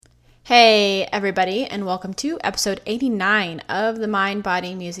Hey, everybody, and welcome to episode 89 of the Mind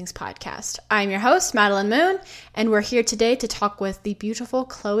Body Musings podcast. I'm your host, Madeline Moon, and we're here today to talk with the beautiful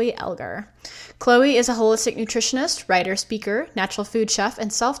Chloe Elgar. Chloe is a holistic nutritionist, writer, speaker, natural food chef,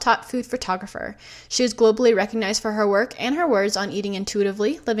 and self-taught food photographer. She is globally recognized for her work and her words on eating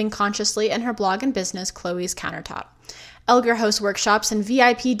intuitively, living consciously, and her blog and business, Chloe's Countertop. Elgar hosts workshops and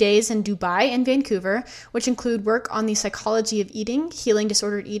VIP days in Dubai and Vancouver, which include work on the psychology of eating, healing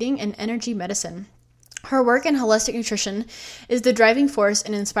disordered eating, and energy medicine. Her work in holistic nutrition is the driving force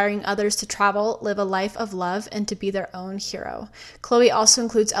in inspiring others to travel, live a life of love, and to be their own hero. Chloe also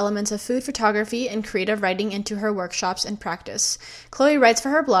includes elements of food photography and creative writing into her workshops and practice. Chloe writes for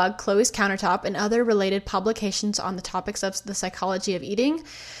her blog, Chloe's Countertop, and other related publications on the topics of the psychology of eating,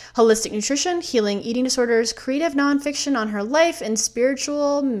 holistic nutrition, healing eating disorders, creative nonfiction on her life, and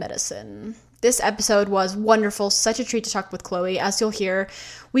spiritual medicine. This episode was wonderful, such a treat to talk with Chloe. As you'll hear,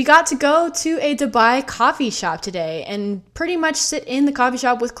 we got to go to a Dubai coffee shop today and pretty much sit in the coffee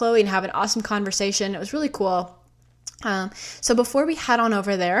shop with Chloe and have an awesome conversation. It was really cool. So before we head on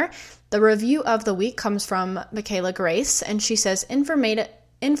over there, the review of the week comes from Michaela Grace, and she says,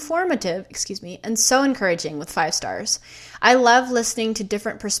 informative, and so encouraging with 5 stars. I love listening to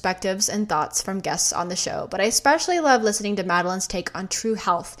different perspectives and thoughts from guests on the show, but I especially love listening to Madeline's take on true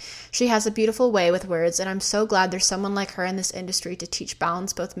health. She has a beautiful way with words, and I'm so glad there's someone like her in this industry to teach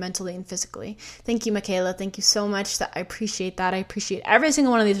balance both mentally and physically. Thank you, Michaela. Thank you so much. I appreciate that. I appreciate every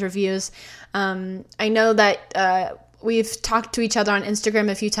single one of these reviews. I know that we've talked to each other on Instagram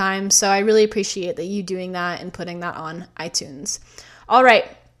a few times, so I really appreciate that you doing that and putting that on iTunes. All right,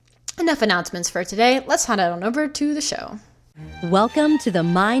 enough announcements for today. Let's head on over to the show. Welcome to the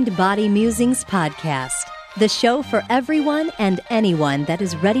Mind Body Musings podcast, the show for everyone and anyone that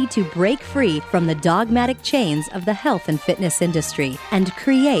is ready to break free from the dogmatic chains of the health and fitness industry and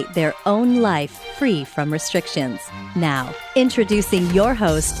create their own life free from restrictions. Now, introducing your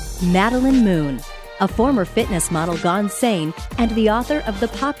host, Madeline Moon, a former fitness model gone sane and the author of the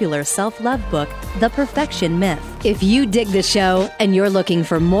popular self-love book, The Perfection Myth. If you dig the show and you're looking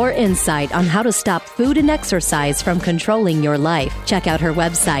for more insight on how to stop food and exercise from controlling your life, check out her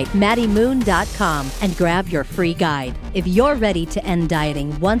website, maddiemoon.com, and grab your free guide. If you're ready to end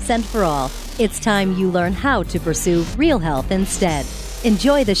dieting once and for all, it's time you learn how to pursue real health instead.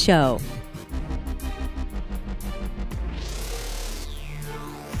 Enjoy the show.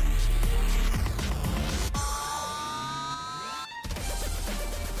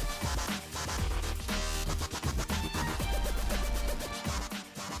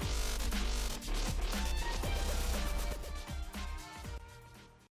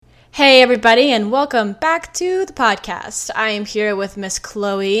 Hey everybody, and welcome back to the podcast. I am here with Miss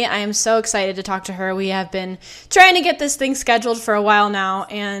Chloe. I am so excited to talk to her. We have been trying to get this thing scheduled for a while now,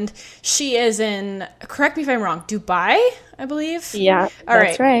 and she is in, correct me if I'm wrong, Dubai, I believe? Yeah,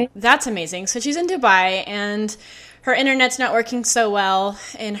 that's right. That's amazing. So she's in Dubai, and her internet's not working so well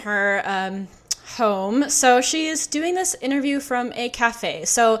in her home, so she's doing this interview from a cafe.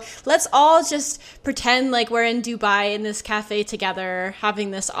 So let's all just pretend like we're in Dubai in this cafe together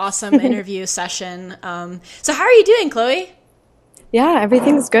having this awesome interview session. So how are you doing, Chloe? Yeah,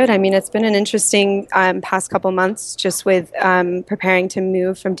 everything's good. I mean, it's been an interesting past couple months just with preparing to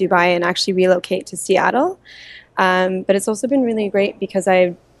move from Dubai and actually relocate to Seattle. But it's also been really great because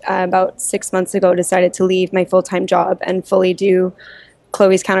I about 6 months ago decided to leave my full-time job and fully do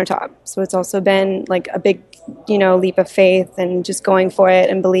Chloe's Countertop. So it's also been like a big, leap of faith and just going for it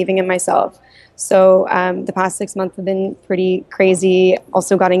and believing in myself. So the past 6 months have been pretty crazy.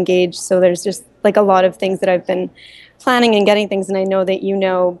 Also got engaged. So there's just like a lot of things that I've been planning and getting things. And I know that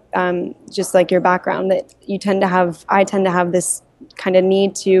just like your background, that I tend to have this kind of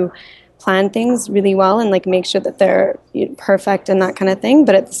need to plan things really well and like make sure that they're perfect and that kind of thing.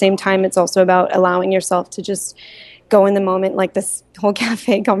 But at the same time, it's also about allowing yourself to just go in the moment, like this whole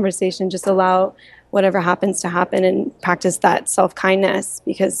cafe conversation, just allow whatever happens to happen and practice that self-kindness,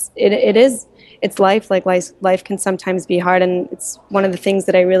 because it's life. Like life can sometimes be hard, and it's one of the things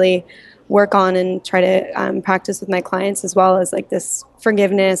that I really work on and try to practice with my clients, as well as like this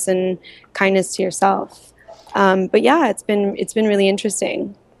forgiveness and kindness to yourself. But yeah, it's been really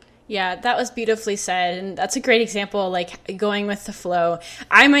interesting. Yeah, that was beautifully said, and that's a great example, like going with the flow.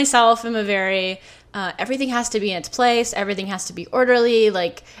 I myself am a very everything has to be in its place, everything has to be orderly,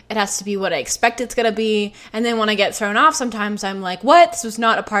 like it has to be what I expect it's gonna be. And then when I get thrown off, sometimes I'm like, what? This was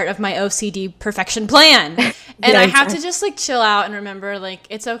not a part of my OCD perfection plan. And I have to just like chill out and remember like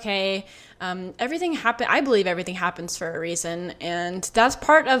it's okay. I believe everything happens for a reason, and that's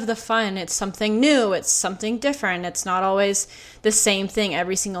part of the fun. It's something new, it's something different. It's not always the same thing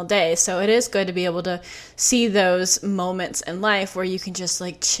every single day. So it is good to be able to see those moments in life where you can just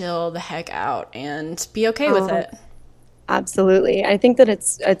like chill the heck out and be okay with it. Absolutely. I think that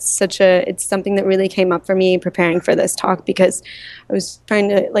it's something that really came up for me preparing for this talk, because I was trying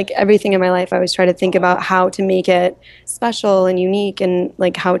to, like everything in my life, I was trying to think about how to make it special and unique, and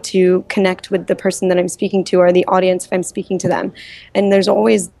like how to connect with the person that I'm speaking to, or the audience if I'm speaking to them. And there's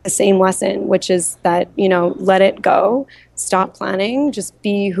always the same lesson, which is that, let it go. Stop planning, just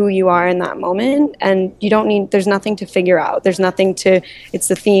be who you are in that moment. And there's nothing to figure out. It's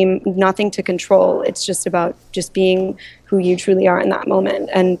the theme, nothing to control. It's just about just being who you truly are in that moment,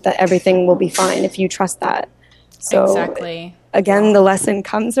 and that everything will be fine if you trust that. So exactly. Again, the lesson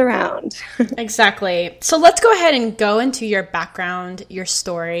comes around. Exactly. So let's go ahead and go into your background, your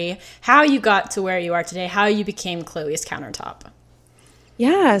story, how you got to where you are today, how you became Chloe's Countertop.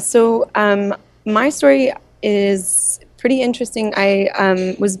 Yeah. So my story is pretty interesting.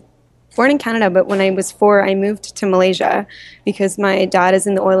 I was born in Canada, but when I was 4, I moved to Malaysia because my dad is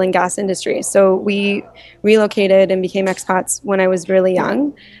in the oil and gas industry. So we relocated and became expats when I was really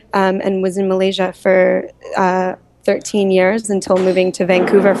young, and was in Malaysia for 13 years until moving to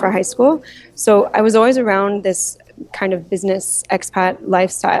Vancouver for high school. So I was always around this kind of business expat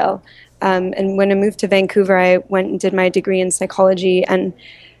lifestyle. And when I moved to Vancouver, I went and did my degree in psychology, and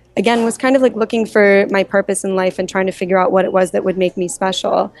again, was kind of like looking for my purpose in life and trying to figure out what it was that would make me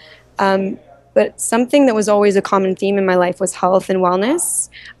special. But something that was always a common theme in my life was health and wellness.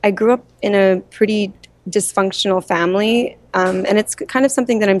 I grew up in a pretty dysfunctional family, and it's kind of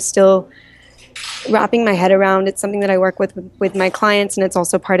something that I'm still wrapping my head around. It's something that I work with my clients, and it's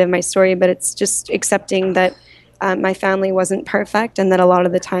also part of my story, but it's just accepting that my family wasn't perfect, and that a lot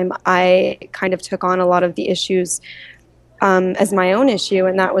of the time I kind of took on a lot of the issues as my own issue,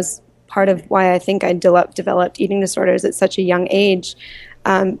 and that was part of why I think I developed eating disorders at such a young age.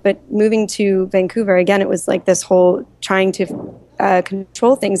 But moving to Vancouver, again, it was like this whole trying to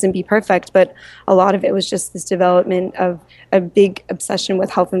control things and be perfect, but a lot of it was just this development of a big obsession with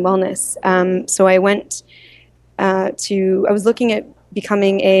health and wellness. So I went I was looking at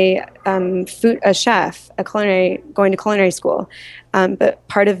becoming a chef, going to culinary school. But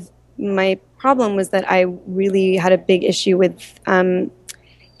part of my problem was that I really had a big issue with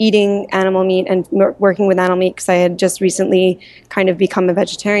eating animal meat and working with animal meat, because I had just recently kind of become a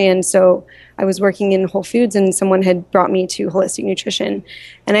vegetarian. So I was working in Whole Foods, and someone had brought me to holistic nutrition.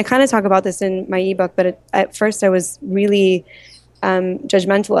 And I kind of talk about this in my ebook, but at first I was really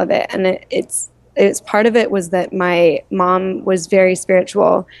judgmental of it. And it's part of it was that my mom was very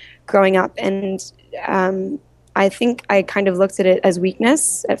spiritual growing up, and I think I kind of looked at it as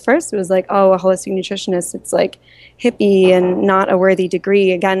weakness at first. It was like, oh, a holistic nutritionist, it's like hippie and not a worthy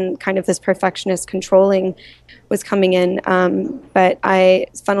degree. Again, kind of this perfectionist controlling was coming in. But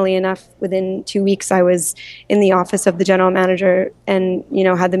funnily enough, within 2 weeks, I was in the office of the general manager and,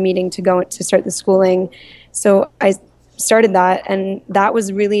 had the meeting to start the schooling. So I started that, and that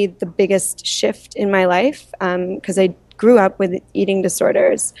was really the biggest shift in my life, because I grew up with eating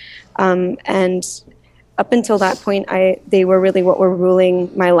disorders. And up until that point, they were really what were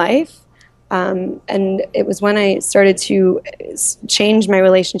ruling my life. And it was when I started to change my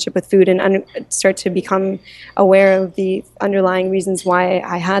relationship with food and start to become aware of the underlying reasons why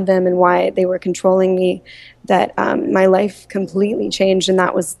I had them and why they were controlling me, that my life completely changed. And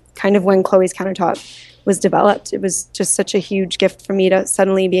that was kind of when Chloe's Countertop was developed. It was just such a huge gift for me to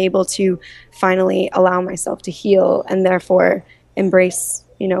suddenly be able to finally allow myself to heal, and therefore embrace,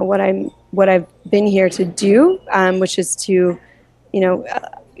 what I've been here to do, which is to,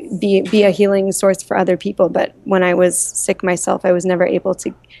 be a healing source for other people. But when I was sick myself, I was never able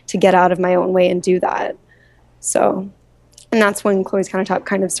to get out of my own way and do that. So, and that's when Chloe's Countertop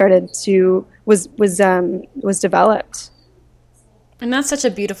kind of was developed. And that's such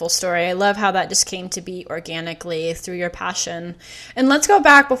a beautiful story. I love how that just came to be organically through your passion. And let's go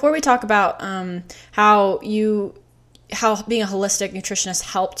back before we talk about how being a holistic nutritionist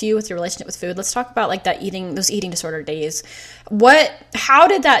helped you with your relationship with food. Let's talk about like those eating disorder days. How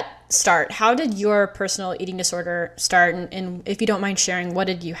did that start? How did your personal eating disorder start? And if you don't mind sharing, what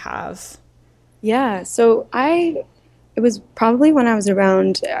did you have? Yeah, so it was probably when I was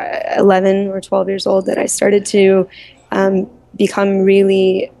around 11 or 12 years old that I started to become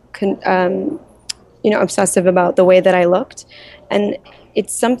really, obsessive about the way that I looked. And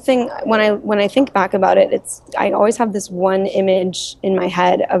it's something when I think back about it, I always have this one image in my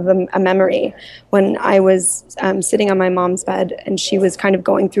head of a memory when I was sitting on my mom's bed, and she was kind of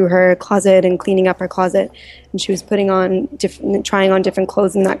going through her closet and cleaning up her closet, and she was trying on different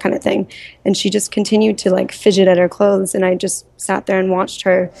clothes and that kind of thing, and she just continued to like fidget at her clothes, and I just sat there and watched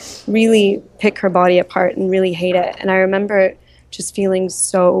her really pick her body apart and really hate it. And I remember just feeling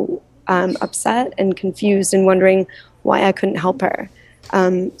so upset and confused and wondering why I couldn't help her.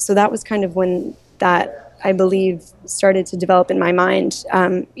 So that was kind of when that, I believe, started to develop in my mind.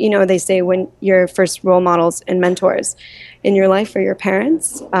 They say when your first role models and mentors in your life are your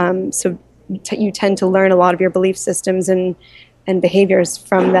parents. So you tend to learn a lot of your belief systems and behaviors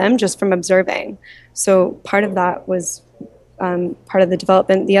from them, just from observing. So part of that was part of the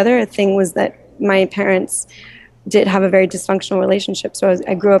development. The other thing was that my parents did have a very dysfunctional relationship. So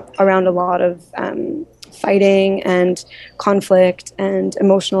I grew up around a lot of fighting and conflict and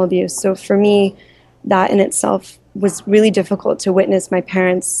emotional abuse. So for me, that in itself was really difficult to witness my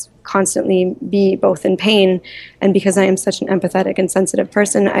parents constantly be both in pain. And because I am such an empathetic and sensitive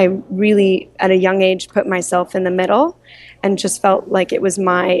person, I really, at a young age, put myself in the middle and just felt like it was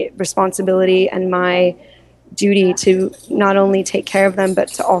my responsibility and my duty to not only take care of them, but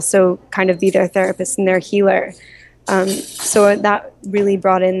to also kind of be their therapist and their healer. So that really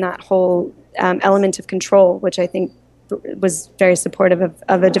brought in that whole element of control, which I think was very supportive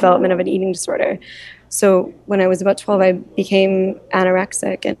of a development of an eating disorder. So when I was about 12, I became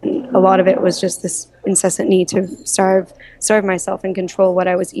anorexic, and a lot of it was just this incessant need to starve myself and control what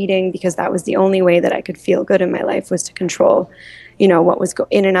I was eating, because that was the only way that I could feel good in my life, was to control, what was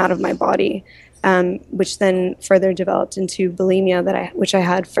in and out of my body, which then further developed into bulimia which I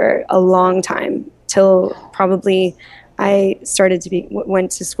had for a long time, till probably I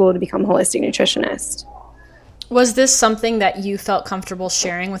went to school to become a holistic nutritionist. Was this something that you felt comfortable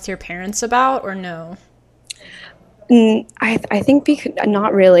sharing with your parents about, or no? I think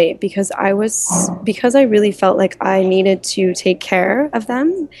not really, because I really felt like I needed to take care of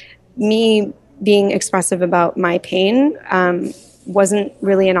them. Me being expressive about my pain wasn't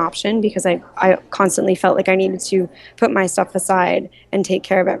really an option, because I constantly felt like I needed to put my stuff aside and take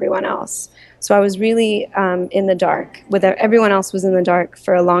care of everyone else. So I was really in the dark. Everyone else was in the dark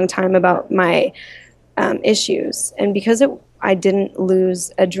for a long time about my issues. And because I didn't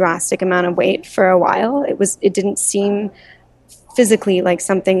lose a drastic amount of weight for a while, it didn't seem physically like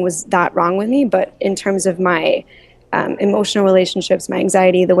something was that wrong with me. But in terms of my emotional relationships, my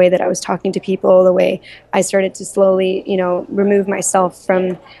anxiety, the way that I was talking to people, the way I started to slowly, remove myself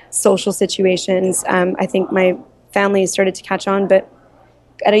from social situations, I think my family started to catch on. But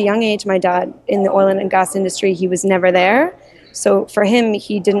at a young age, my dad, in the oil and gas industry, he was never there. So for him,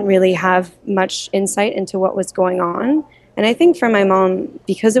 he didn't really have much insight into what was going on. And I think for my mom,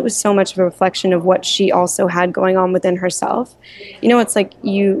 because it was so much of a reflection of what she also had going on within herself, it's like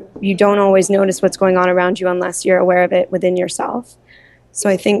you don't always notice what's going on around you unless you're aware of it within yourself. So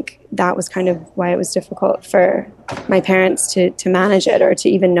I think that was kind of why it was difficult for my parents to manage it, or to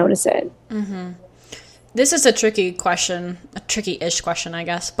even notice it. Mm-hmm. This is a tricky question, a tricky-ish question, I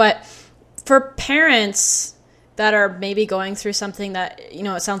guess. But for parents that are maybe going through something that,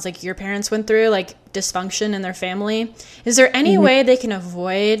 it sounds like your parents went through, like dysfunction in their family, is there any way they can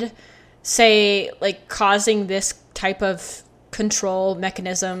avoid, say, like causing this type of control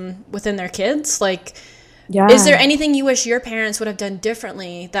mechanism within their kids? Like, Is there anything you wish your parents would have done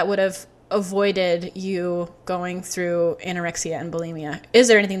differently that would have avoided you going through anorexia and bulimia? Is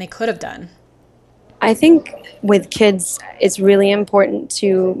there anything they could have done? I think with kids, it's really important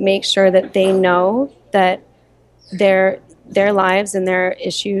to make sure that they know that their lives and their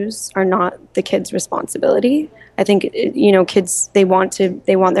issues are not the kids' responsibility. I think kids, they want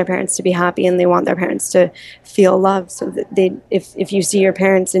their parents to be happy, and they want their parents to feel loved. So that if you see your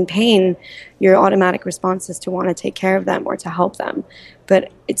parents in pain, your automatic response is to want to take care of them or to help them. But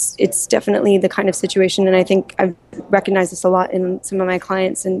it's definitely the kind of situation, and I think I've recognized this a lot in some of my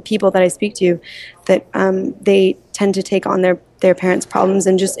clients and people that I speak to, that they tend to take on their parents' problems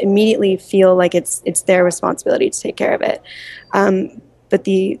and just immediately feel like it's their responsibility to take care of it. But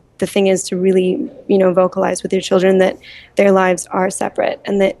the thing is to really, vocalize with your children that their lives are separate,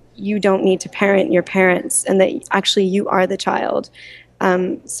 and that you don't need to parent your parents, and that actually you are the child.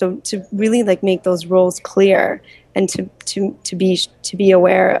 So to really make those roles clear, and to be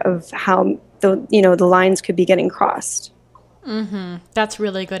aware of how the lines could be getting crossed. Mm-hmm. That's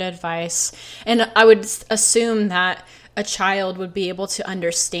really good advice. And I would assume that a child would be able to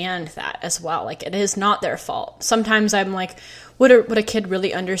understand that as well. Like, it is not their fault. Sometimes I'm like, would a kid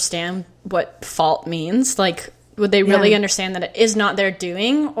really understand what fault means? Like, Would they really understand that it is not their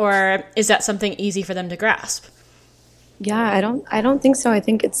doing, or is that something easy for them to grasp? Yeah, I don't think so. I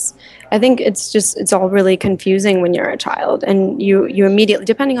think it's all really confusing when you're a child, and you immediately,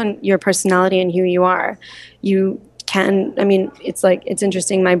 depending on your personality and who you are, it's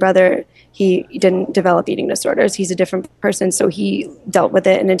interesting. My brother, he didn't develop eating disorders. He's a different person, so he dealt with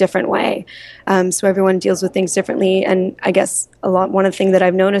it in a different way. So everyone deals with things differently, and I guess one of the things that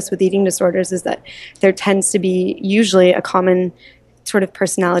I've noticed with eating disorders is that there tends to be usually a common sort of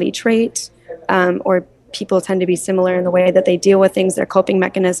personality trait, or people tend to be similar in the way that they deal with things, their coping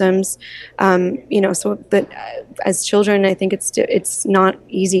mechanisms. But as children, I think it's not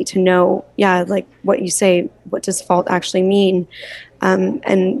easy to know, like what you say, what does fault actually mean?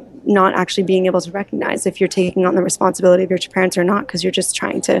 And not actually being able to recognize if you're taking on the responsibility of your parents or not, because you're just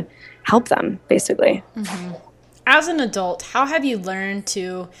trying to help them, basically. Mm-hmm. As an adult, how have you learned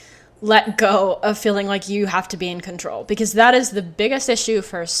to let go of feeling like you have to be in control? Because that is the biggest issue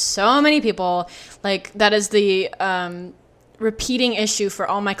for so many people. Like, that is the repeating issue for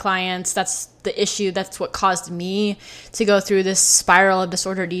all my clients. That's the issue. That's what caused me to go through this spiral of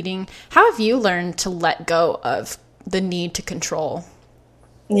disordered eating. How have you learned to let go of the need to control?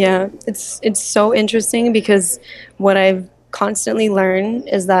 Yeah, it's so interesting, because what I've constantly learned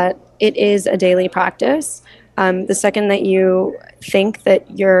is that it is a daily practice. The second that you think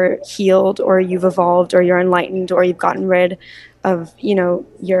that you're healed, or you've evolved, or you're enlightened, or you've gotten rid of,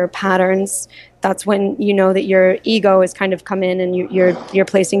 your patterns, that's when you know that your ego has kind of come in, and you're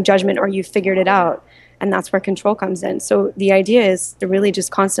placing judgment, or you've figured it out. And that's where control comes in. So the idea is to really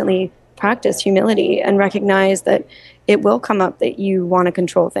just constantly practice humility and recognize that it will come up that you want to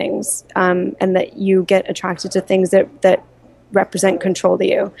control things, and that you get attracted to things that represent control to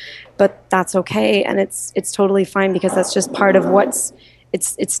you, but that's okay, and it's totally fine, because that's just part of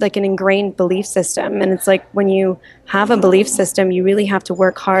it's like an ingrained belief system. And it's like, when you have a belief system, you really have to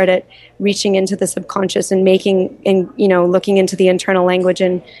work hard at reaching into the subconscious and looking into the internal language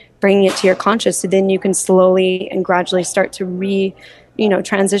and bringing it to your conscious, so then you can slowly and gradually start to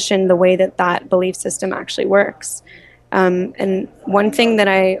transition the way that belief system actually works. And one thing that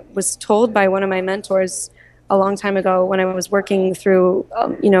I was told by one of my mentors a long time ago, when I was working through,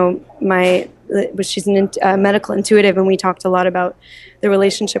 she's a medical intuitive, and we talked a lot about the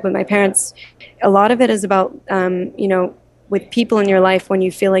relationship with my parents. A lot of it is about, with people in your life, when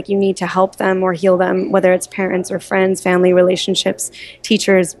you feel like you need to help them or heal them, whether it's parents or friends, family relationships,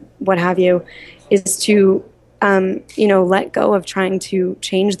 teachers, what have you, is to let go of trying to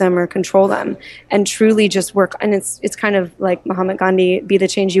change them or control them, and truly just work. And it's kind of like Mahatma Gandhi, be the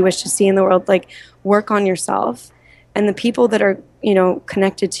change you wish to see in the world. Like, work on yourself, and the people that are,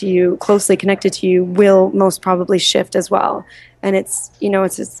 connected to you, closely connected to you, will most probably shift as well. And it's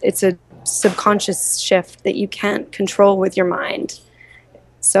a subconscious shift that you can't control with your mind.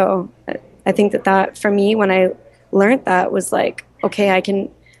 So I think that for me, when I learned that, was like, okay, I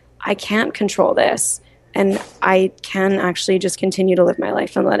can't control this. And I can actually just continue to live my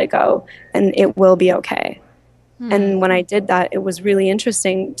life and let it go, and it will be okay. And when I did that, it was really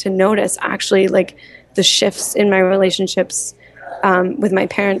interesting to notice actually, like, the shifts in my relationships with my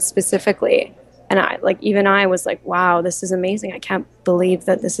parents specifically. And I was like, wow, this is amazing. I can't believe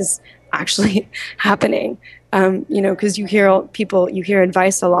that this is actually happening. Because you hear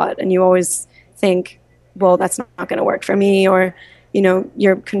advice a lot, and you always think, well, that's not going to work for me, or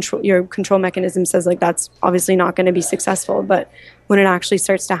your control mechanism says, like, that's obviously not going to be successful. But when it actually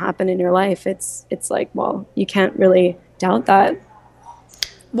starts to happen in your life, it's like, well, you can't really doubt that.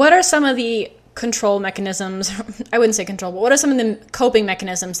 What are some of the control mechanisms? I wouldn't say control, but what are some of the coping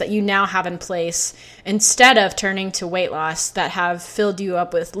mechanisms that you now have in place instead of turning to weight loss that have filled you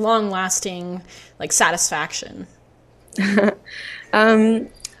up with long-lasting, like, satisfaction? I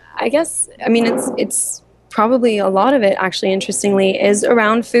guess, it's probably a lot of it, actually, interestingly, is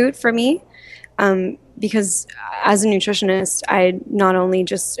around food for me, because as a nutritionist, I not only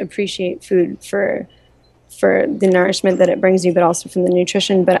just appreciate food for the nourishment that it brings you, but also from the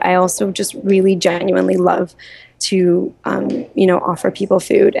nutrition, but I also just really genuinely love to offer people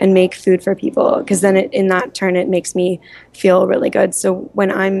food and make food for people, because then in that turn it makes me feel really good. So when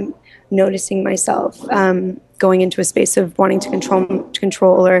I'm noticing myself going into a space of wanting to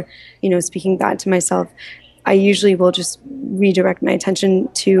control or speaking bad to myself, I usually will just redirect my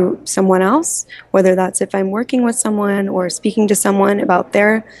attention to someone else, whether that's if I'm working with someone or speaking to someone about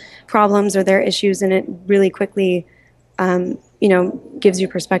their problems or their issues, and it really quickly, gives you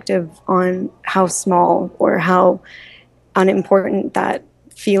perspective on how small or how unimportant that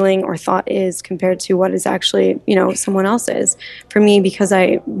feeling or thought is compared to what is actually, someone else's. For me, because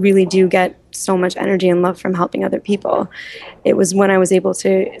I really do get so much energy and love from helping other people. It was when I was able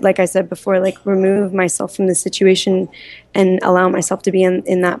to, like I said before, like remove myself from the situation and allow myself to be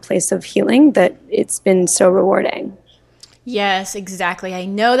in that place of healing, that it's been so rewarding. Yes, exactly. I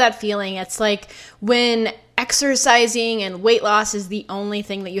know that feeling. It's like when exercising and weight loss is the only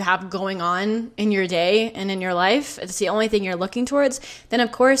thing that you have going on in your day and in your life. It's the only thing you're looking towards. Then,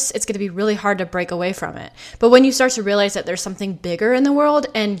 of course, it's going to be really hard to break away from it. But when you start to realize that there's something bigger in the world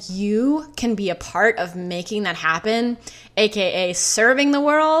and you can be a part of making that happen, aka serving the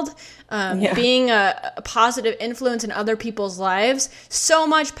world, being a positive influence in other people's lives, so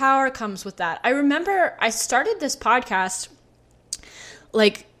much power comes with that. I remember I started this podcast,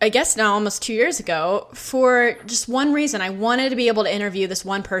 like, I guess now almost 2 years ago, for just one reason. I wanted to be able to interview this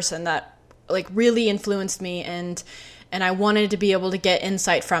one person that like really influenced me, and I wanted to be able to get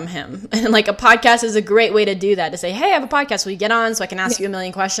insight from him. And like a podcast is a great way to do that, to say, hey, I have a podcast, will you get on so I can ask you a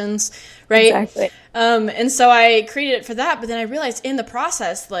million questions, right? Exactly. And so I created it for that, but then I realized in the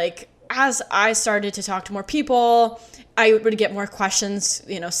process, like, as I started to talk to more people, I would get more questions,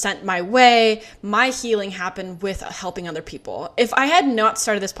 sent my way. My healing happened with helping other people. If I had not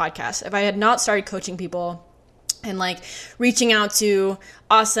started this podcast, if I had not started coaching people and like reaching out to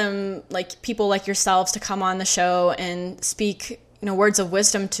awesome like people like yourselves to come on the show and speak, words of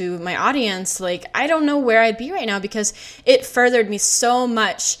wisdom to my audience, like I don't know where I'd be right now, because it furthered me so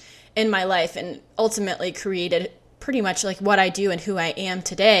much in my life and ultimately created pretty much like what I do and who I am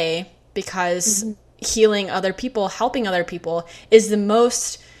today, because healing other people, helping other people is the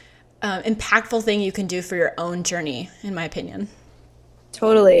most impactful thing you can do for your own journey, in my opinion.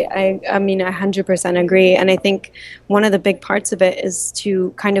 Totally. I mean, I 100% agree. And I think one of the big parts of it is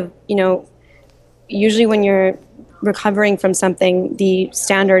to kind of, usually when you're recovering from something, the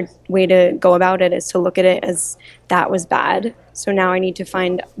standard way to go about it is to look at it as that was bad, so now I need to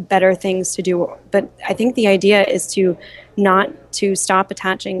find better things to do. But I think the idea is to not to stop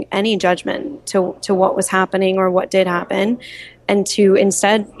attaching any judgment to what was happening or what did happen, and to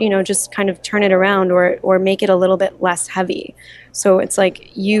instead, just kind of turn it around or make it a little bit less heavy. So it's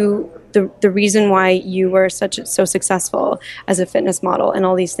like the reason why you were so successful as a fitness model and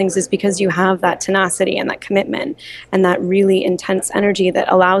all these things is because you have that tenacity and that commitment and that really intense energy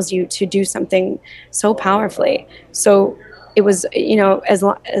that allows you to do something so powerfully. So it was,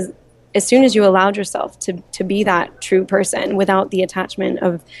 as soon as you allowed yourself to be that true person without the attachment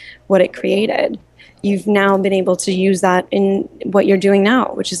of what it created, you've now been able to use that in what you're doing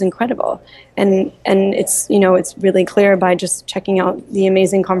now, which is incredible. And it's, it's really clear by just checking out the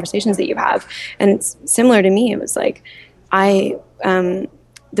amazing conversations that you have. And it's similar to me. It was like, the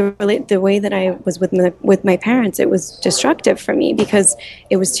way that I was with my parents, it was destructive for me because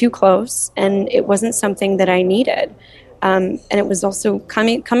it was too close and it wasn't something that I needed. And it was also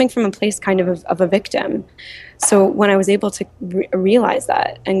coming from a place kind of a victim. So when I was able to realize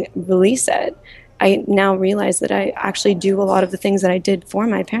that and release it, I now realize that I actually do a lot of the things that I did for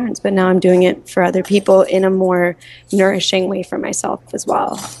my parents, but now I'm doing it for other people in a more nourishing way for myself as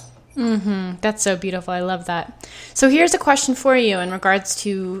well. Mm-hmm. That's so beautiful. I love that. So here's a question for you in regards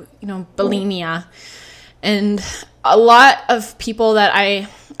to, bulimia. And a lot of people that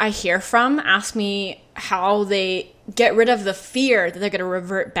I hear from ask me how they get rid of the fear that they're going to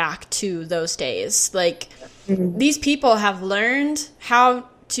revert back to those days. Like, these people have learned how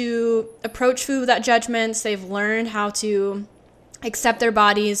to approach food without judgments. They've learned how to accept their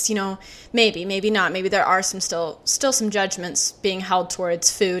bodies, maybe not. Maybe there are still some judgments being held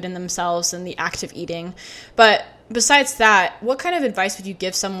towards food and themselves and the act of eating. But besides that, what kind of advice would you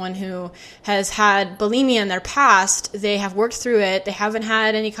give someone who has had bulimia in their past? They have worked through it. They haven't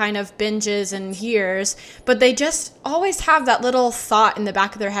had any kind of binges in years, but they just always have that little thought in the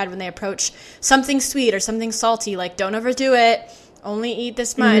back of their head when they approach something sweet or something salty, like don't overdo it, only eat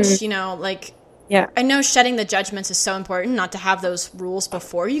this much, Yeah. I know shedding the judgments is so important, not to have those rules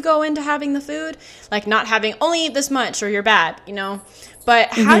before you go into having the food, like not having only eat this much or you're bad, But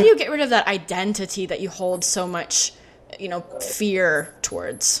how do you get rid of that identity that you hold so much, fear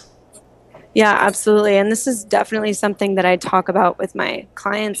towards? Yeah, absolutely. And this is definitely something that I talk about with my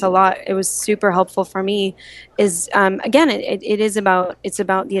clients a lot. It was super helpful for me is, again, it's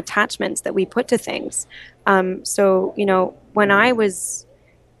about the attachments that we put to things. So, when I was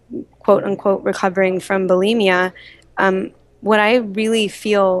quote unquote recovering from bulimia, what I really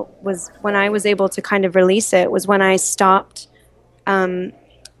feel was when I was able to kind of release it was when I stopped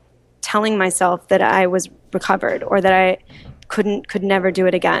telling myself that I was recovered or that I could never do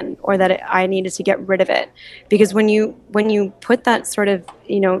it again or that I needed to get rid of it. Because when you put that sort of,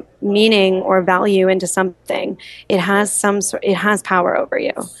 meaning or value into something, it has power over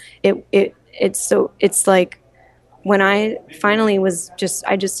you. it's like when I finally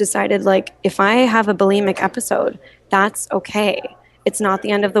I just decided, like, if I have a bulimic episode, that's okay. It's not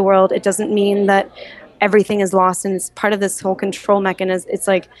the end of the world. It doesn't mean that everything is lost, and it's part of this whole control mechanism. It's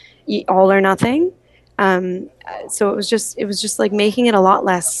like all or nothing. So it was just like making it a lot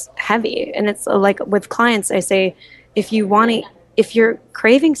less heavy. And it's like with clients, I say, if you're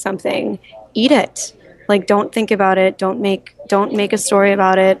craving something, eat it. Like, don't think about it. Don't make a story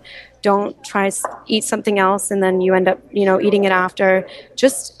about it. Don't try eat something else and then you end up, eating it after.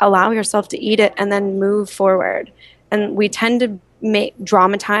 Just allow yourself to eat it and then move forward. And we tend to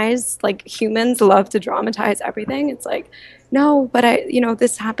dramatize, like humans love to dramatize everything. It's like, no, but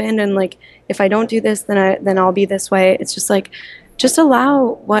this happened, and like, if I don't do this, then I'll be this way. It's just like, just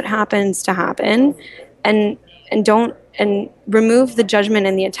allow what happens to happen, and remove the judgment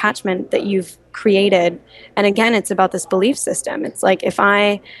and the attachment that you've created. And again, it's about this belief system. It's like, if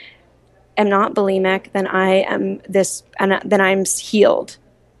I am not bulimic, then I am this, and then I'm healed.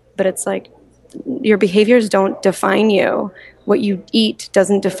 But it's like, your behaviors don't define you. What you eat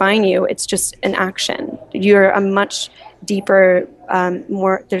doesn't define you. It's just an action. You're a much deeper,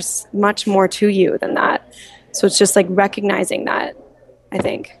 there's much more to you than that. So it's just like recognizing that, I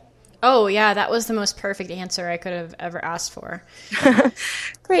think. Oh, yeah, that was the most perfect answer I could have ever asked for.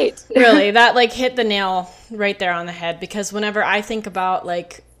 Great. Really, that like hit the nail right there on the head, because whenever I think about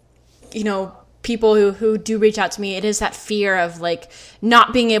like, people who do reach out to me, it is that fear of like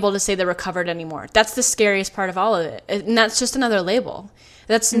not being able to say they're recovered anymore. That's the scariest part of all of it. And that's just another label.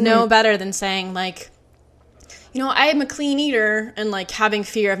 That's no better than saying like, I am a clean eater, and like having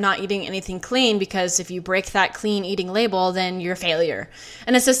fear of not eating anything clean, because if you break that clean eating label, then you're a failure.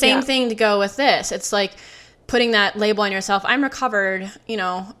 And it's the same thing to go with this. It's like putting that label on yourself. I'm recovered,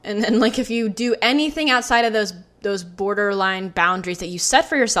 and then like if you do anything outside of those borderline boundaries that you set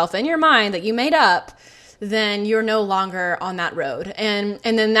for yourself in your mind that you made up, then you're no longer on that road. And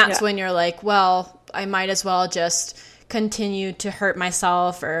then that's when you're like, well, I might as well just continue to hurt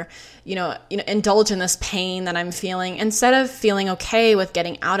myself or, indulge in this pain that I'm feeling, instead of feeling okay with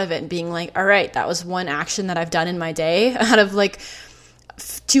getting out of it and being like, all right, that was one action that I've done in my day out of like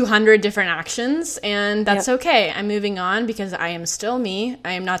 200 different actions, and that's okay. I'm moving on because I am still me.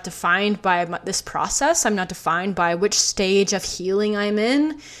 I am not defined by this process. I'm not defined by which stage of healing I'm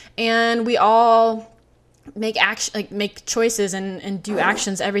in. And we all make choices and do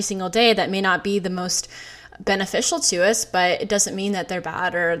actions every single day that may not be the most beneficial to us, but it doesn't mean that they're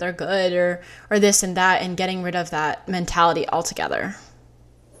bad or they're good or this and that, and getting rid of that mentality altogether.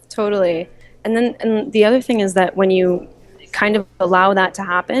 Totally. And the other thing is that when you kind of allow that to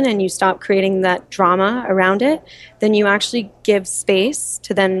happen and you stop creating that drama around it, then you actually give space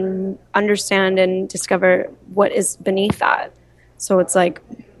to then understand and discover what is beneath that. So it's like,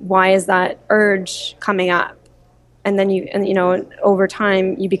 why is that urge coming up? And then over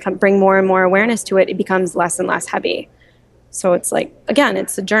time you bring more and more awareness to it. It becomes less and less heavy. So it's like, again,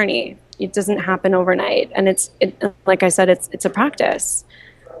 it's a journey. It doesn't happen overnight. And like I said, it's a practice.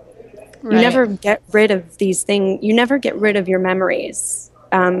 Right. You never get rid of these things. You never get rid of your memories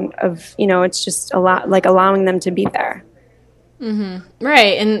it's just a lot like allowing them to be there. Mm-hmm.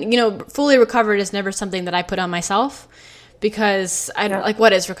 Right. And, fully recovered is never something that I put on myself, because I don't like,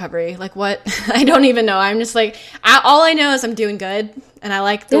 what is recovery? Like what? I don't even know. I'm just like, all I know is I'm doing good and I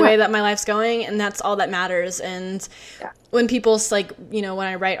like the way that my life's going, and that's all that matters. And when people's like, when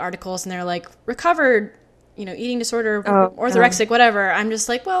I write articles and they're like recovered, eating disorder, orthorexic, whatever, I'm just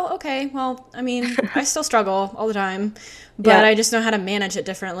like, well, okay, well, I mean, I still struggle all the time, but I just know how to manage it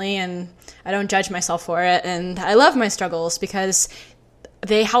differently, and I don't judge myself for it. And I love my struggles because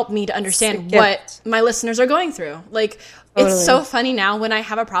they help me to understand what my listeners are going through. Like, it's so funny now when I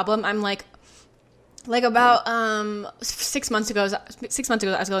have a problem, I'm like about 6 months ago, I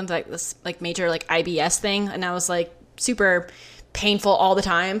was going to like this like major like IBS thing, and I was like super painful all the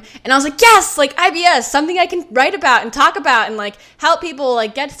time, and I was like, yes, like IBS, something I can write about and talk about and like help people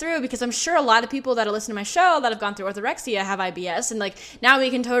like get through, because I'm sure a lot of people that are listening to my show that have gone through orthorexia have IBS, and like now I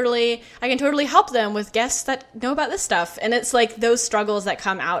can totally help them with guests that know about this stuff. And it's like those struggles that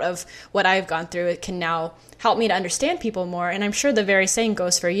come out of what I've gone through, it can now help me to understand people more. And I'm sure the very same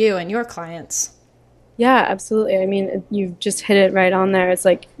goes for you and your clients. Yeah, absolutely. I mean, you've just hit it right on there. It's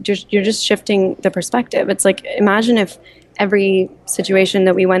like you're just shifting the perspective. It's like, imagine if every situation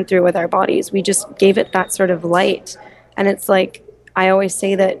that we went through with our bodies, we just gave it that sort of light. And it's like, I always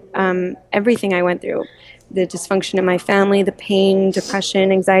say that everything I went through, the dysfunction in my family, the pain,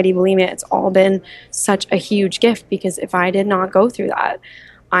 depression, anxiety, bulimia, it's all been such a huge gift, because if I did not go through that,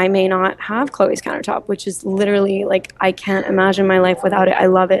 I may not have Chloe's countertop, which is literally like, I can't imagine my life without it. I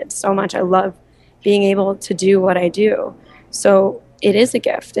love it so much. I love being able to do what I do. So it is a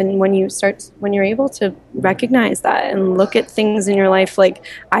gift. And when you're able to recognize that and look at things in your life, like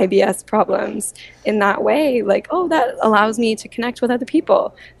IBS problems in that way, like, oh, that allows me to connect with other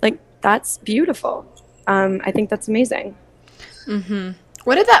people. Like, that's beautiful. I think that's amazing. Mm-hmm.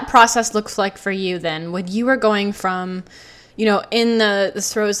 What did that process look like for you then, when you were going from, in the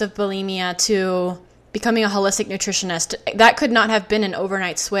throes of bulimia to becoming a holistic nutritionist? That could not have been an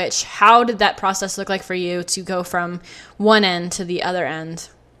overnight switch. How did that process look like for you to go from one end to the other end?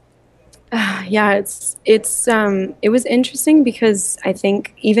 Yeah, it was interesting, because I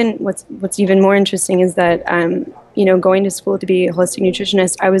think even what's even more interesting is that going to school to be a holistic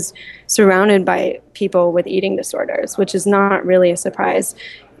nutritionist, I was surrounded by people with eating disorders, which is not really a surprise.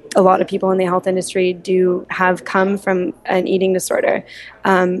 A lot of people in the health industry do have come from an eating disorder,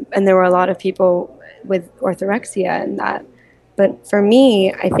 and there were a lot of people with orthorexia and that. But for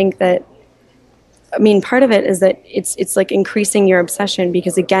me, I think that, part of it is that it's like increasing your obsession,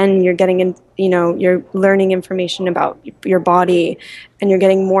 because again, you're getting in, you're learning information about your body, and you're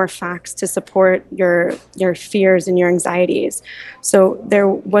getting more facts to support your fears and your anxieties. So there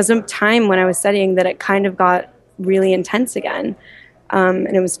was a time when I was studying that it kind of got really intense again.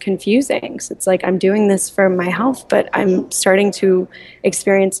 And it was confusing. So it's like, I'm doing this for my health, but I'm starting to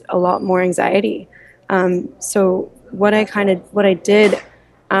experience a lot more anxiety. So what I did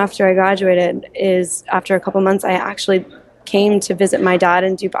after I graduated is, after a couple months, I actually came to visit my dad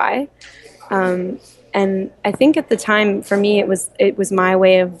in Dubai. And I think at the time, for me, it was my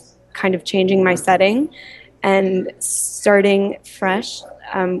way of kind of changing my setting and starting fresh.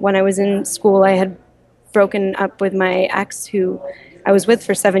 When I was in school, I had broken up with my ex, who I was with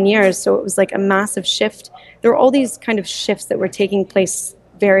for 7 years. So it was like a massive shift. There were all these kind of shifts that were taking place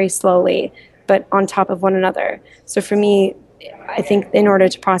very slowly, but on top of one another. So for me, I think in order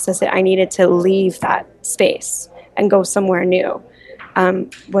to process it, I needed to leave that space and go somewhere new.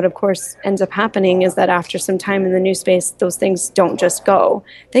 What of course ends up happening is that after some time in the new space, those things don't just go.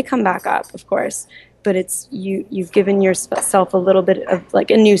 They come back up, of course, but it's you've given yourself a little bit of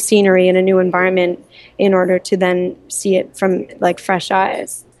like a new scenery and a new environment in order to then see it from like fresh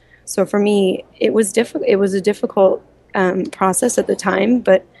eyes. So for me, it was difficult. It was a difficult process at the time,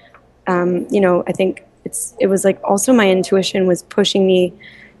 but I think it was like also my intuition was pushing me,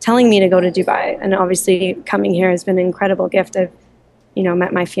 telling me to go to Dubai. And obviously coming here has been an incredible gift. I've,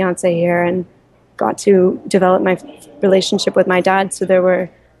 met my fiance here and got to develop my relationship with my dad. So there were,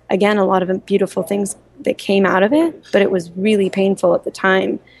 again, a lot of beautiful things that came out of it, but it was really painful at the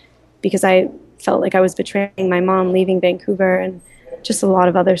time, because I felt like I was betraying my mom, leaving Vancouver, and just a lot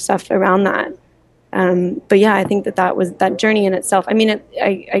of other stuff around that. But yeah, I think that was that journey in itself.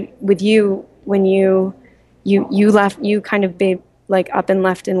 I with you, when you left, you kind of like up and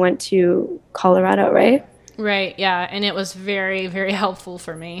left and went to Colorado, right? Right. Yeah. And it was very, very helpful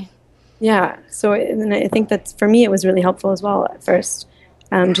for me. Yeah. So, and I think that for me, it was really helpful as well at first,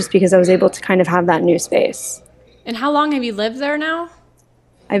 just because I was able to kind of have that new space. And how long have you lived there now?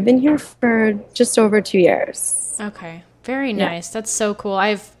 I've been here for just over 2 years. Okay. Very nice. Yeah. That's so cool.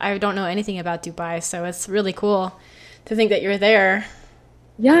 I don't know anything about Dubai, so it's really cool to think that you're there.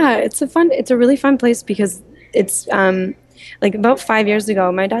 Yeah, it's a really fun place, because it's like about 5 years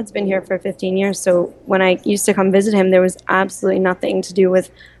ago, my dad's been here for 15 years. So when I used to come visit him, there was absolutely nothing to do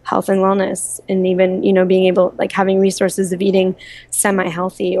with health and wellness, and even, being able, like having resources of eating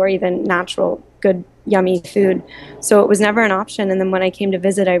semi-healthy or even natural, good, yummy food. So it was never an option. And then when I came to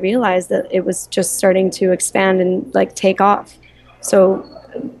visit, I realized that it was just starting to expand and like take off. So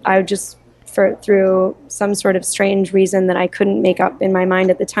I just, through some sort of strange reason that I couldn't make up in my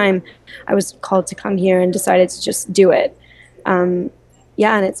mind at the time, I was called to come here and decided to just do it. And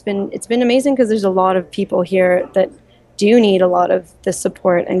it's been amazing, because there's a lot of people here that do need a lot of the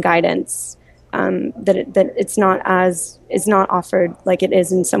support and guidance, that it's not offered like it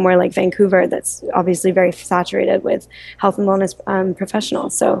is in somewhere like Vancouver, that's obviously very saturated with health and wellness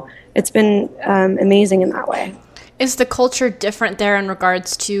professionals. So it's been amazing in that way. Is the culture different there in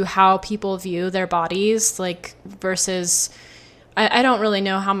regards to how people view their bodies, like versus, I don't really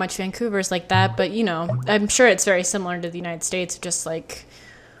know how much Vancouver's like that, but I'm sure it's very similar to the United States, just like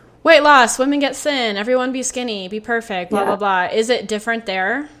weight loss, women get thin, everyone be skinny, be perfect, blah, blah, blah. Is it different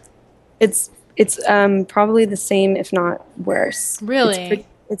there? It's probably the same, if not worse. Really?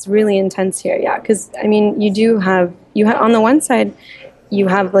 It's really intense here, yeah. Because, you have on the one side, you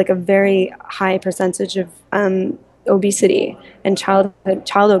have like a very high percentage of obesity, and child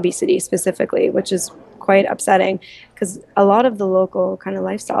obesity specifically, which is quite upsetting because a lot of the local kind of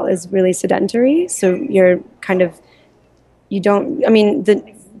lifestyle is really sedentary. So you're kind of,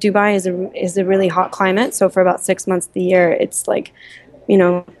 Dubai is a really hot climate. So for about 6 months of the year, it's like,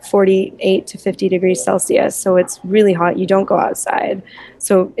 48 to 50 degrees Celsius. So it's really hot. You don't go outside.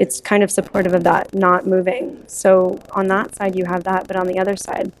 So it's kind of supportive of that, not moving. So on that side, you have that. But on the other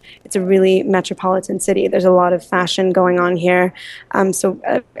side, it's a really metropolitan city. There's a lot of fashion going on here.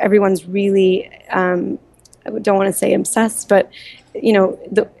 Everyone's really, I don't want to say obsessed, but,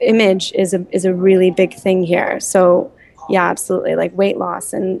 the image is a really big thing here. So yeah, absolutely. Like weight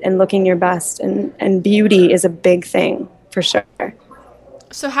loss and looking your best and beauty is a big thing for sure.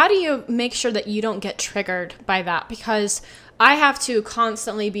 So how do you make sure that you don't get triggered by that? Because I have to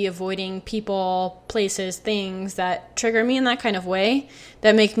constantly be avoiding people, places, things that trigger me in that kind of way,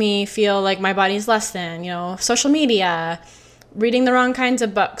 that make me feel like my body's less than, social media, reading the wrong kinds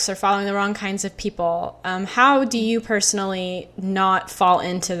of books or following the wrong kinds of people. How do you personally not fall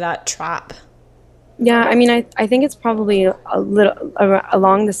into that trap? Yeah, I think it's probably a little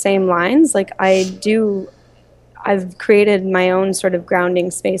along the same lines. Like I've created my own sort of grounding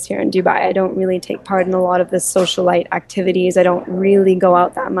space here in Dubai. I don't really take part in a lot of the socialite activities. I don't really go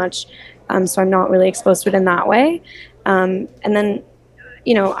out that much, so I'm not really exposed to it in that way. And then,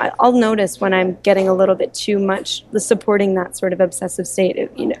 I'll notice when I'm getting a little bit too much, supporting that sort of obsessive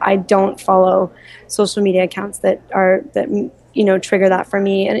state. I don't follow social media accounts that trigger that for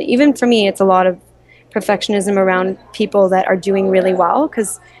me. And even for me, it's a lot of perfectionism around people that are doing really well,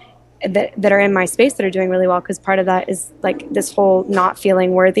 because that are in my space that are doing really well, because part of that is like this whole not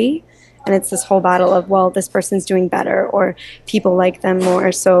feeling worthy, and it's this whole battle of, well, this person's doing better or people like them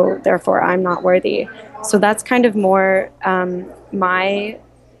more, so therefore I'm not worthy. So that's kind of more my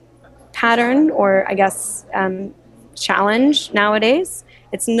pattern, or I guess challenge nowadays.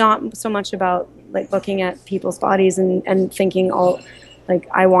 It's not so much about like looking at people's bodies and thinking, oh, like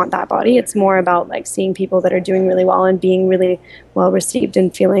I want that body. It's more about like seeing people that are doing really well and being really well received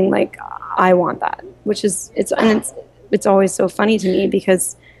and feeling like I want that, which is it's always so funny to me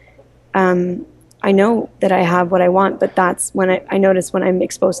because I know that I have what I want, but that's when I notice when I'm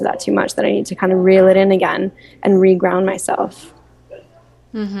exposed to that too much, that I need to kind of reel it in again and reground myself.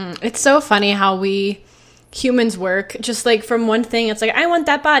 Mm-hmm. It's so funny how we humans work. Just like from one thing, it's like, I want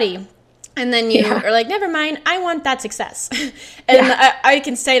that body. And then you are like, never mind, I want that success. And I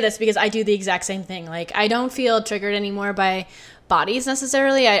can say this because I do the exact same thing. Like, I don't feel triggered anymore by bodies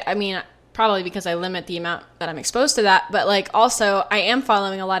necessarily. I mean, probably because I limit the amount that I'm exposed to that. But like, also, I am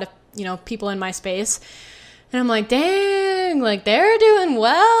following a lot of, people in my space. And I'm like, dang, like they're doing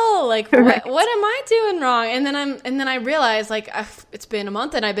well. Like, what am I doing wrong? And then I realize like it's been a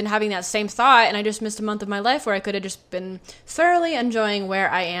month and I've been having that same thought, and I just missed a month of my life where I could have just been thoroughly enjoying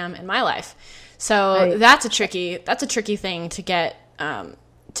where I am in my life. So that's a tricky thing to get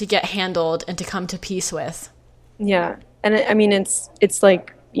handled and to come to peace with. Yeah, and I mean it's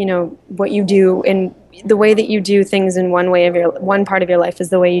like what you do in the way that you do things in one part of your life is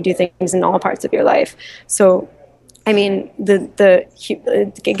the way you do things in all parts of your life. So, I mean,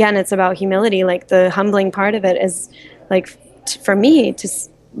 again, it's about humility. Like the humbling part of it is like for me to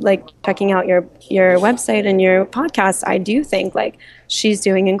like checking out your website and your podcast. I do think like she's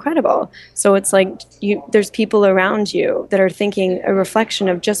doing incredible. So it's like there's people around you that are thinking a reflection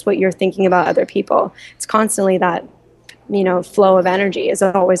of just what you're thinking about other people. It's constantly that flow of energy is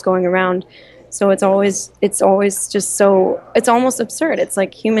always going around. So it's always just so, it's almost absurd. It's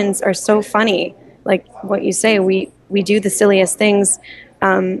like humans are so funny. Like what you say, we do the silliest things,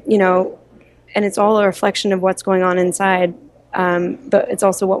 and it's all a reflection of what's going on inside. But it's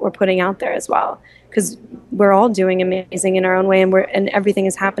also what we're putting out there as well, because we're all doing amazing in our own way, and everything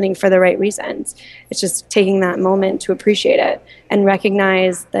is happening for the right reasons. It's just taking that moment to appreciate it and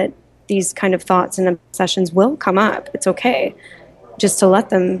recognize that these kind of thoughts and obsessions will come up. It's okay just to let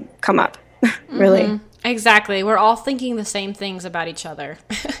them come up, really. Mm-hmm. Exactly. We're all thinking the same things about each other.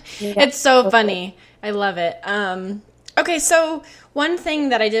 It's so funny. I love it. Okay, so one thing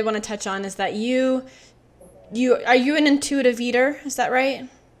that I did want to touch on is that you are you an intuitive eater? Is that right?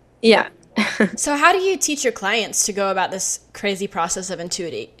 Yeah. So how do you teach your clients to go about this crazy process of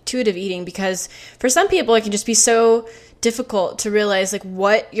intuitive eating? Because for some people, it can just be so difficult to realize like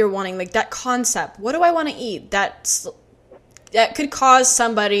what you're wanting, like that concept. What do I want to eat? That could cause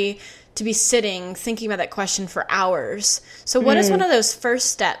somebody to be sitting thinking about that question for hours. So what is one of those first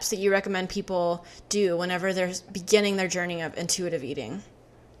steps that you recommend people do whenever they're beginning their journey of intuitive eating?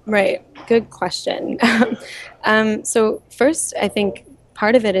 Right. Good question. So first, I think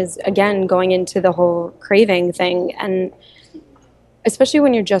part of it is, again, going into the whole craving thing. And especially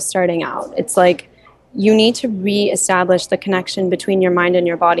when you're just starting out, it's like you need to reestablish the connection between your mind and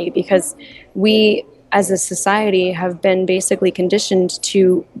your body, because we as a society have been basically conditioned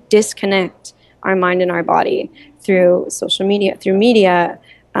to disconnect our mind and our body through social media, through media,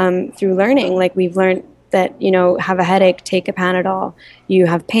 through learning. Like we've learned that, have a headache, take a Panadol. You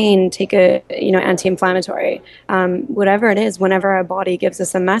have pain, take a, anti-inflammatory. Whatever it is, whenever our body gives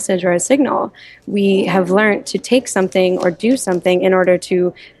us a message or a signal, we have learned to take something or do something in order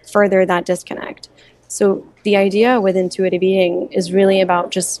to further that disconnect. So the idea with intuitive eating is really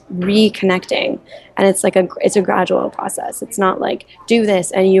about just reconnecting, and it's a gradual process. It's not like do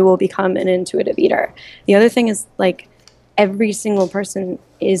this and you will become an intuitive eater. The other thing is like every single person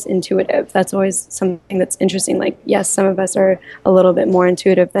is intuitive. That's always something that's interesting. Like, yes, some of us are a little bit more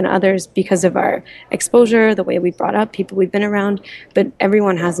intuitive than others because of our exposure, the way we brought up, people we've been around, but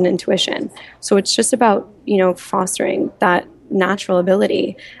everyone has an intuition. So it's just about, fostering that natural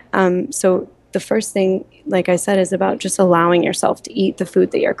ability. So the first thing, like I said, is about just allowing yourself to eat the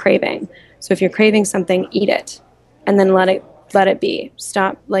food that you're craving. So if you're craving something, eat it, and then let it be.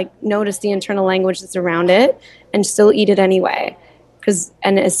 Stop, notice the internal language that's around it, and still eat it anyway.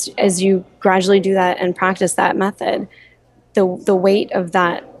 And as you gradually do that and practice that method, the weight of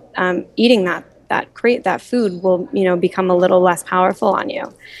that eating that food will become a little less powerful on you.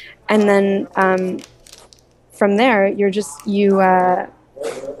 And then from there,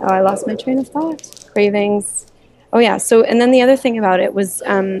 I lost my train of thought. Cravings. Oh yeah. So, and then the other thing about it was,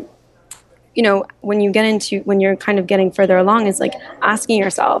 when you're kind of getting further along, is like asking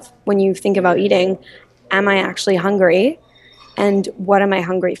yourself, when you think about eating, am I actually hungry? And what am I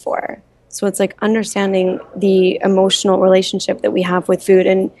hungry for? So it's like understanding the emotional relationship that we have with food,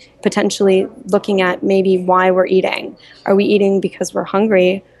 and potentially looking at maybe why we're eating. Are we eating because we're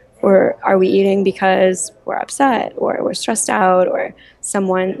hungry? Or are we eating because we're upset or we're stressed out or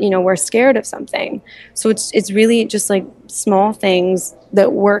we're scared of something? So it's really just like small things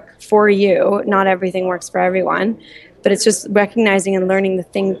that work for you. Not everything works for everyone, but it's just recognizing and learning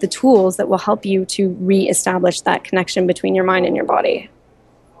the tools that will help you to reestablish that connection between your mind and your body.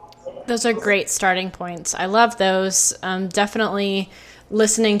 Those are great starting points. I love those. Definitely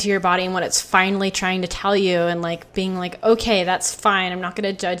listening to your body and what it's finally trying to tell you, and like being like, okay, that's fine. I'm not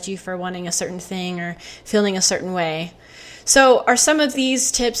going to judge you for wanting a certain thing or feeling a certain way. So are some of these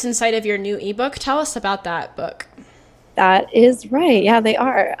tips inside of your new ebook? Tell us about that book. That is right. Yeah, they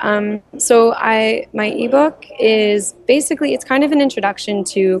are. So my ebook is basically, it's kind of an introduction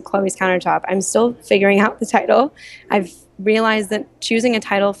to Chloe's Countertop. I'm still figuring out the title. I've realized that choosing a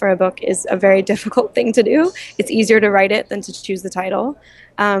title for a book is a very difficult thing to do. It's easier to write it than to choose the title.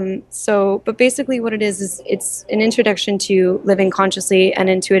 But basically what it is it's an introduction to living consciously and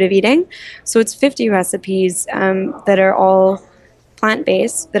intuitive eating. So it's 50 recipes that are all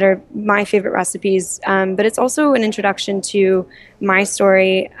plant-based, that are my favorite recipes. But it's also an introduction to my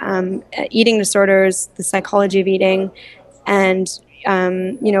story, eating disorders, the psychology of eating, and,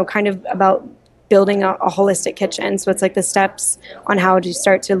 kind of about building a holistic kitchen. So it's like the steps on how to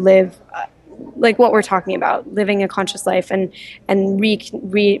start to live like what we're talking about, living a conscious life and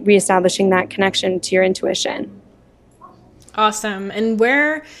reestablishing that connection to your intuition. Awesome. And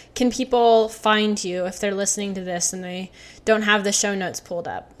where can people find you if they're listening to this and they don't have the show notes pulled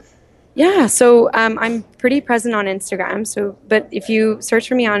up? Yeah, so I'm pretty present on Instagram. But if you search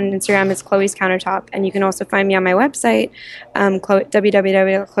for me on Instagram, it's Chloe's Countertop, and you can also find me on my website,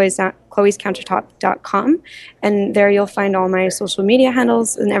 www.chloescountertop.com, and there you'll find all my social media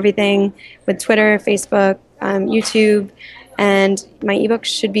handles and everything, with Twitter, Facebook, YouTube, and my ebook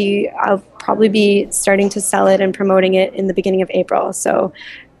I'll probably be starting to sell it and promoting it in the beginning of April. So.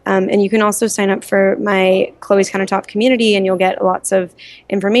 And you can also sign up for my Chloe's Countertop community, and you'll get lots of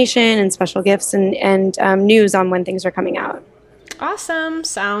information and special gifts and news on when things are coming out. Awesome.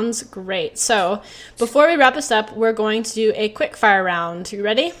 Sounds great. So before we wrap this up, we're going to do a quick fire round. You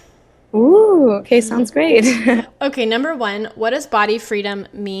ready? Ooh, okay. Sounds great. Okay. Number 1, what does body freedom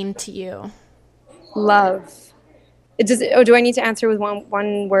mean to you? Love. Do I need to answer with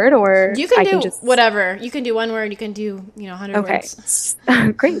one word, or you can do whatever? You can do one word. You can do 100 words.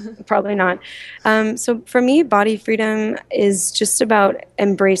 Great. Probably not. So for me, body freedom is just about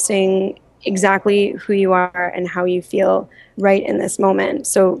embracing exactly who you are and how you feel right in this moment.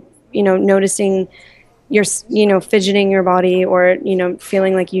 So noticing you're fidgeting your body, or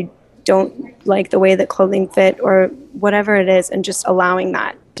feeling like you don't like the way that clothing fit, or whatever it is, and just allowing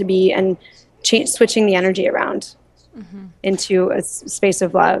that to be, and switching the energy around. Mm-hmm. Into a space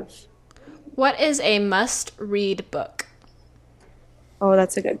of love. What is a must-read book? Oh,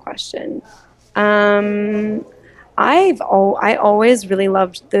 that's a good question. I always really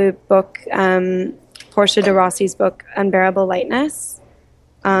loved the book Portia de Rossi's book, Unbearable Lightness.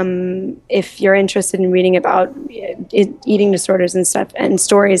 If you're interested in reading about eating disorders and stuff and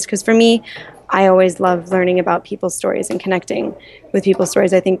stories, because for me, I always love learning about people's stories and connecting with people's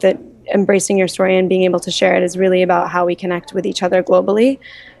stories. I think that embracing your story and being able to share it is really about how we connect with each other globally,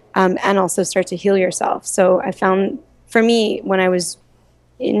 and also start to heal yourself. So I found, for me, when I was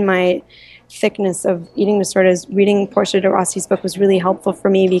in my thickness of eating disorders, reading Portia de Rossi's book was really helpful for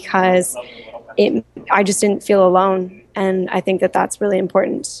me because I just didn't feel alone. And I think that that's really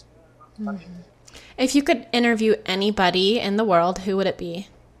important. Mm-hmm. If you could interview anybody in the world, who would it be?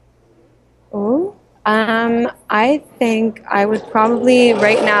 Oh, I think I would probably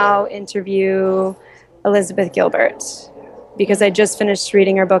right now interview Elizabeth Gilbert, because I just finished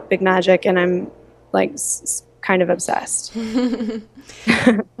reading her book, Big Magic, and I'm like kind of obsessed.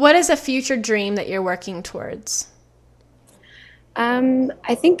 What is a future dream that you're working towards?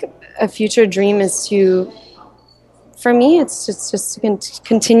 I think a future dream is for me, it's just to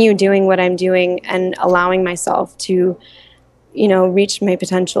continue doing what I'm doing and allowing myself to, reach my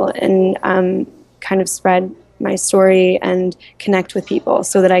potential and kind of spread my story and connect with people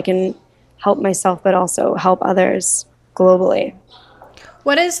so that I can help myself, but also help others globally.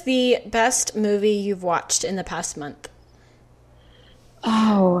 What is the best movie you've watched in the past month?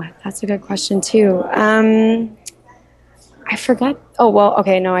 Oh, that's a good question too. I forget. Oh, well,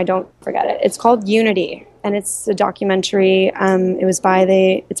 okay, no, I don't forget it. It's called Unity, and it's a documentary. It's by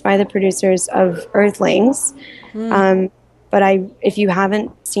the producers of Earthlings. But if you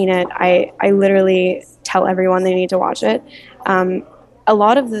haven't seen it, I literally tell everyone they need to watch it. A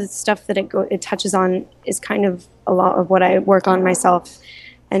lot of the stuff that it touches on is kind of a lot of what I work on myself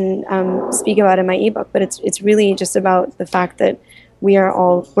and speak about in my ebook. But it's really just about the fact that we're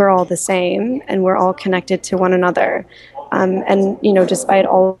all the same and we're all connected to one another. And despite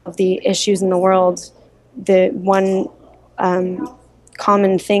all of the issues in the world, the one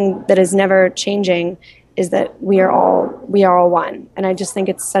common thing that is never changing is that we are all one. And I just think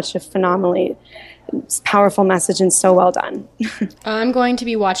it's such a phenomenally powerful message and so well done. I'm going to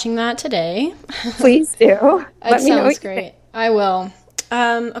be watching that today. Please do. That sounds great. I will.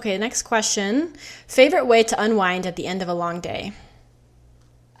 Okay, next question. Favorite way to unwind at the end of a long day?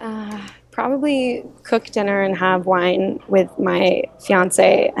 Probably cook dinner and have wine with my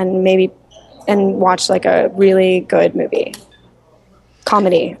fiance and watch like a really good movie.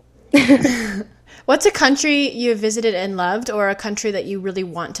 Comedy. What's a country you visited and loved, or a country that you really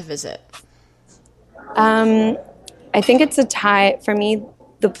want to visit? I think it's a tie. For me,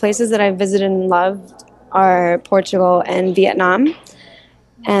 the places that I've visited and loved are Portugal and Vietnam.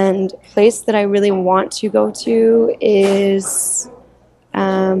 And a place that I really want to go to is...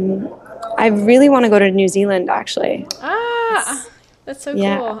 I really want to go to New Zealand, actually. That's so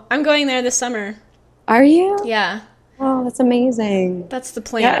cool. I'm going there this summer. Are you? Yeah. Oh, that's amazing. That's the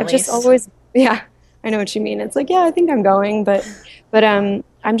plan, at least. I know what you mean. It's like, yeah, I think I'm going, but I'm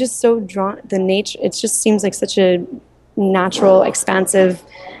just so drawn. The nature, it just seems like such a natural, expansive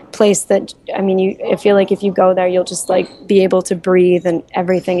place that, I feel like if you go there, you'll just like be able to breathe and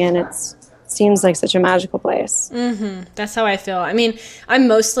everything, and seems like such a magical place. Mm-hmm. That's how I feel. I'm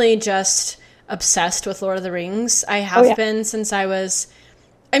mostly just obsessed with Lord of the Rings. I have been since I was...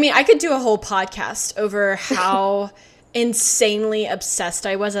 I could do a whole podcast over how insanely obsessed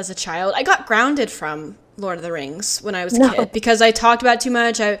I was as a child. I got grounded from Lord of the Rings when I was a kid because I talked about it too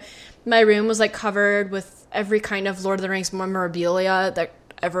much. My room was like covered with every kind of Lord of the Rings memorabilia that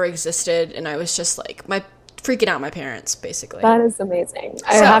ever existed, and I was just like freaking out my parents, basically. That is amazing.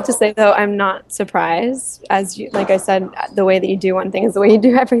 I have to say, though, I'm not surprised. As you, like I said, the way that you do one thing is the way you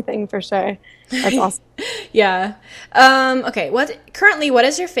do everything, for sure. That's awesome. Yeah. Okay. What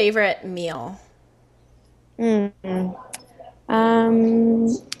is your favorite meal?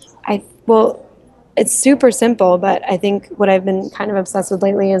 It's super simple, but I think what I've been kind of obsessed with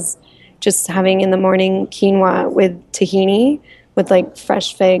lately is just having in the morning quinoa with tahini, with like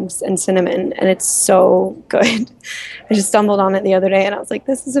fresh figs and cinnamon, and it's so good. I just stumbled on it the other day and I was like,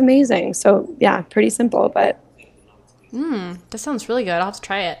 this is amazing. So yeah, pretty simple, but that sounds really good. I'll have to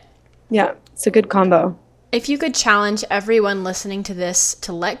try it. Yeah, it's a good combo. If you could challenge everyone listening to this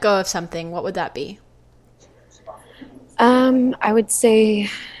to let go of something, what would that be? I would say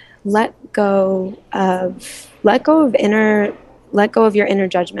let go of your inner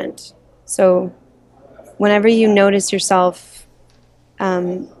judgment. So whenever you notice yourself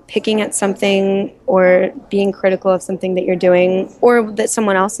picking at something or being critical of something that you're doing or that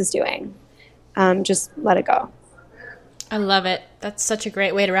someone else is doing, just let it go. I love it. That's such a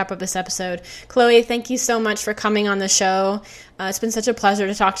great way to wrap up this episode. Chloe, thank you so much for coming on the show. It's been such a pleasure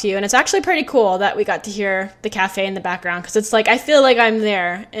to talk to you. And it's actually pretty cool that we got to hear the cafe in the background, because it's like I feel like I'm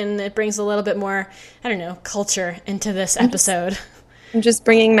there, and it brings a little bit more, I don't know, culture into this episode. I'm just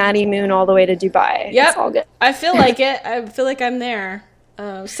bringing Maddie Moon all the way to Dubai. Yep. It's all good. I feel like it. I feel like I'm there.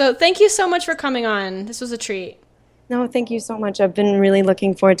 So thank you so much for coming on. This was a treat. No, thank you so much. I've been really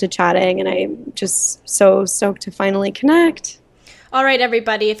looking forward to chatting, and I'm just so stoked to finally connect. All right,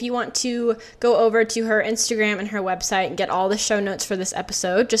 everybody, if you want to go over to her Instagram and her website and get all the show notes for this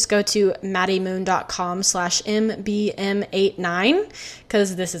episode, just go to maddiemoon.com/mbm89,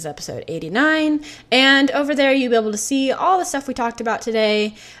 because this is episode 89. And over there, you'll be able to see all the stuff we talked about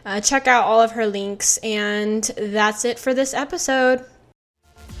today. Check out all of her links, and that's it for this episode.